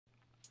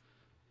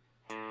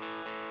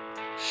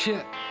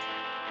Shit.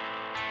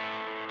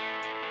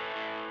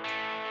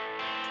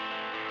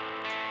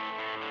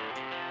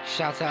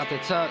 Shouts out to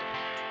Tuck.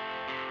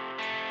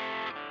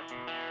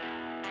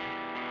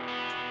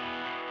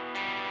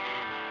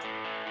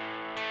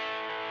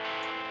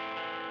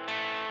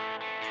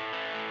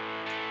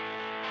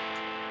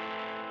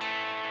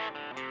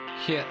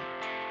 Yeah.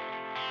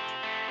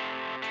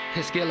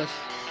 It's Gillis.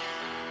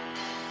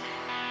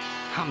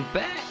 I'm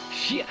back.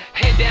 Shit,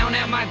 head down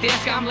at my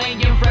desk, I'm laying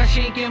fresh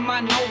ink in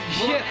my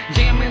notebook.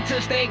 Jamming to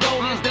stay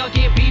golden, stuck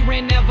it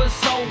beering, never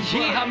sober.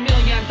 A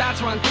million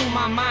thoughts run through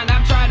my mind,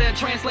 I've tried to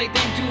translate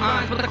them to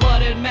lines, but the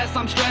cluttered mess,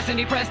 I'm stressed and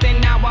depressed, and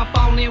now I'm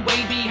falling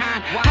way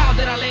behind. How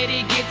did I let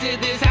it get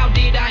to this? How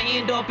did I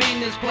end up in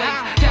this place?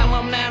 Tell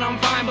them that I'm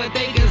fine, but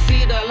they can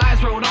see the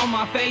lies wrote on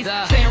my face.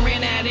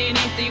 Staring at an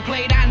empty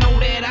plate, I know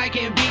that I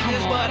can beat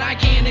this, but I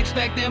can't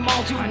expect them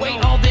all to wait.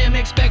 All them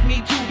expect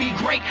me to be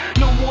great.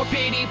 No more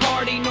pity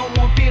party, no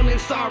more feeling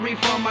sorry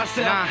for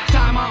myself.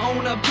 Time I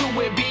own up to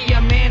it, be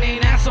a man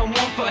and ask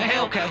someone for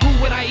help.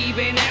 Who would I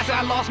even ask?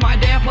 I lost my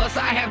dad, plus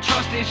I have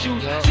trust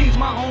issues. Seems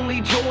my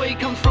only joy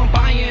comes from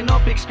buying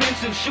up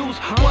expensive shoes.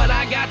 What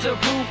I got to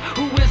prove?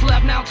 Who is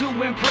left now to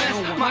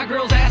impress? My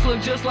girl's ass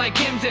look just like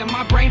Kim's and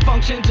my brain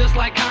function just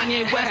like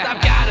Kanye West.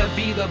 I've gotta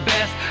be the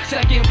best.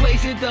 Second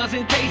place, it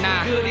doesn't taste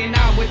as good, and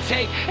I would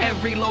take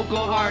every local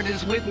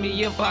artist with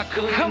me if I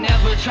could.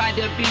 Never tried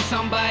to be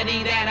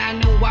somebody that I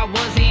knew I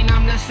wasn't.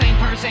 I'm the same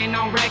person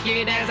on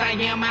record as I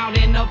am out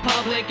in the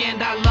public,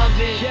 and I love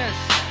it.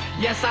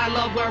 Yes, I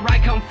love where I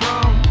come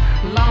from.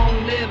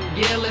 Long live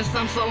Gillis,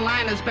 I'm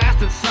Salina's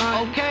bastard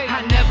son.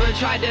 I never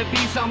tried to be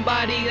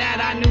somebody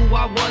that I knew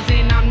I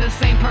wasn't. I'm the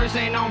same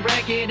person on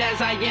record as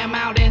I am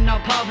out in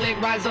the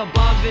public. Rise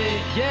above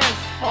it.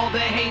 All the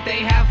hate they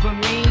have for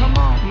me.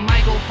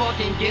 Michael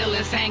fucking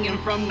Gillis hanging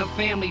from the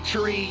family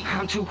tree.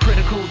 I'm too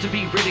critical to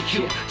be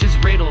ridiculed. Just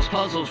riddles,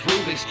 puzzles,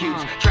 Rubik's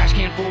cubes. Trash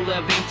can full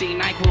of empty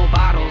NyQuil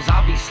bottles.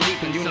 I'll be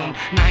sleeping soon.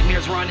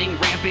 Nightmares running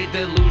rampant,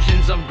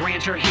 delusions of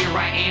grandeur. Here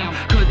I am.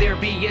 Could there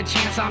be a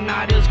chance I'm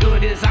not as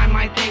good as I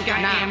might think I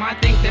am? I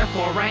think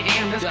therefore I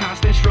am. This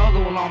constant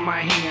struggle on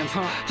my hands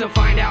to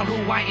find out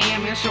who I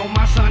am and show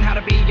my son how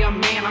to be a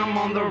man. I'm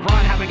on the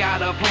run, haven't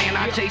got a plan.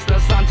 I chase the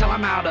sun till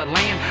I'm out of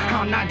land.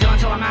 I'm not done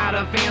till I'm out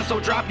of fans. So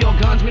drop your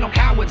guns, we no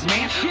cowards,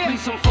 man. We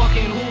some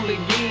fucking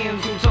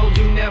hooligans who told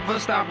you never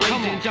stop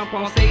raging. Jump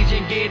on stage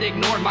and get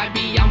ignored. Might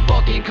be I'm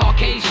fucking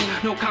Caucasian.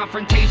 No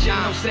confrontation,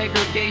 no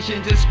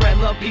segregation. Just spread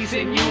love, peace,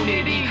 and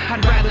unity.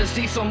 I'd rather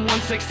see someone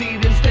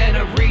succeed instead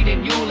of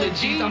reading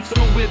eulogies. I'm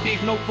through with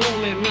beef, no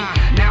fooling me.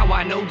 Now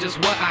I know just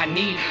what I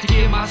need to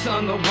give my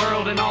son the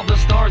world and all the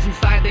stars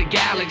inside the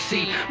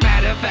galaxy.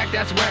 Matter of fact,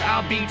 that's where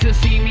I'll be. To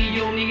see me,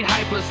 you'll need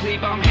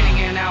hypersleep. I'm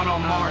hanging out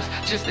on Mars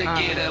just to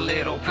get a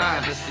little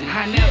privacy.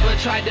 I never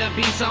tried to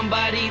be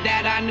somebody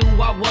that I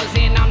knew I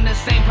wasn't. I'm the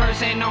same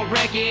person on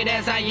record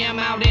as I am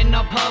out in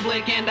the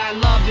public, and I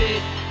love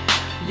it.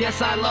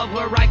 Yes, I love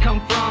where I come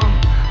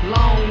from.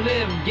 Long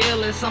live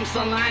Gillis, I'm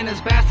Salina's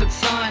bastard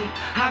son.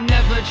 I've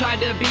never tried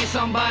to be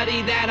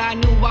somebody that I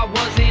knew I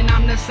wasn't.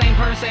 I'm the same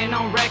person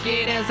on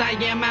record as I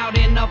am out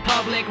in the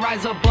public.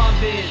 Rise above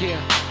it.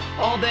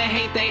 All the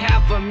hate they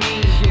have for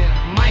me.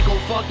 Michael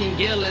fucking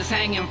Gillis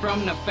hanging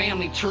from the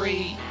family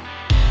tree.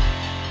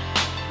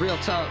 Real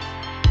talk.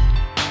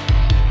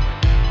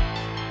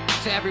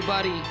 To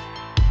everybody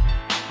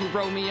who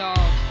wrote me off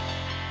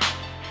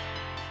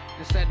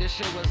and said this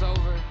shit was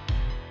over.